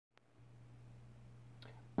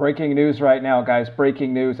Breaking news right now, guys.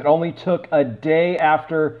 Breaking news. It only took a day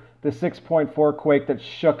after the 6.4 quake that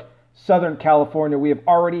shook Southern California. We have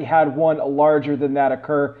already had one larger than that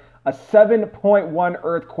occur. A 7.1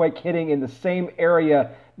 earthquake hitting in the same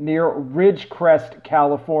area near Ridgecrest,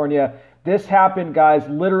 California. This happened, guys,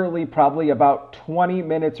 literally probably about 20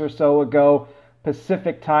 minutes or so ago,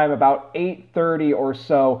 Pacific time, about 8:30 or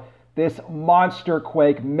so. This monster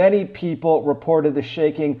quake, many people reported the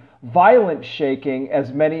shaking, violent shaking,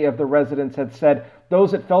 as many of the residents had said.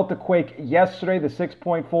 Those that felt the quake yesterday, the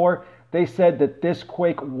 6.4, they said that this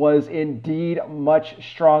quake was indeed much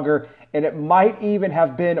stronger, and it might even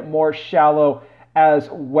have been more shallow as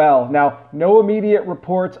well. Now, no immediate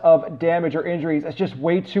reports of damage or injuries. It's just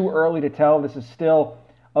way too early to tell. This is still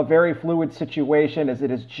a very fluid situation as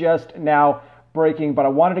it is just now breaking, but I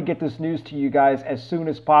wanted to get this news to you guys as soon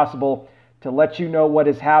as possible to let you know what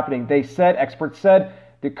is happening. They said, experts said,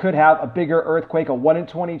 they could have a bigger earthquake, a 1 in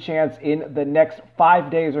 20 chance in the next 5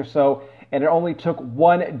 days or so, and it only took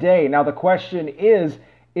 1 day. Now the question is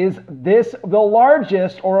this the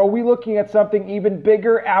largest, or are we looking at something even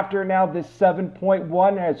bigger after now this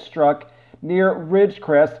 7.1 has struck near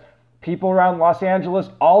Ridgecrest? People around Los Angeles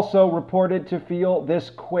also reported to feel this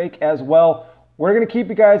quake as well. We're going to keep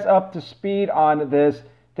you guys up to speed on this.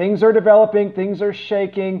 Things are developing. Things are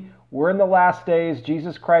shaking. We're in the last days.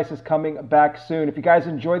 Jesus Christ is coming back soon. If you guys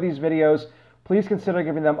enjoy these videos, please consider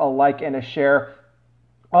giving them a like and a share.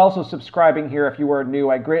 Also subscribing here if you are new.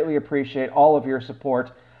 I greatly appreciate all of your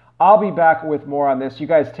support. I'll be back with more on this. You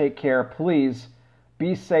guys take care. Please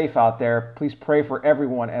be safe out there. Please pray for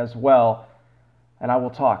everyone as well. And I will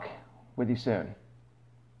talk with you soon.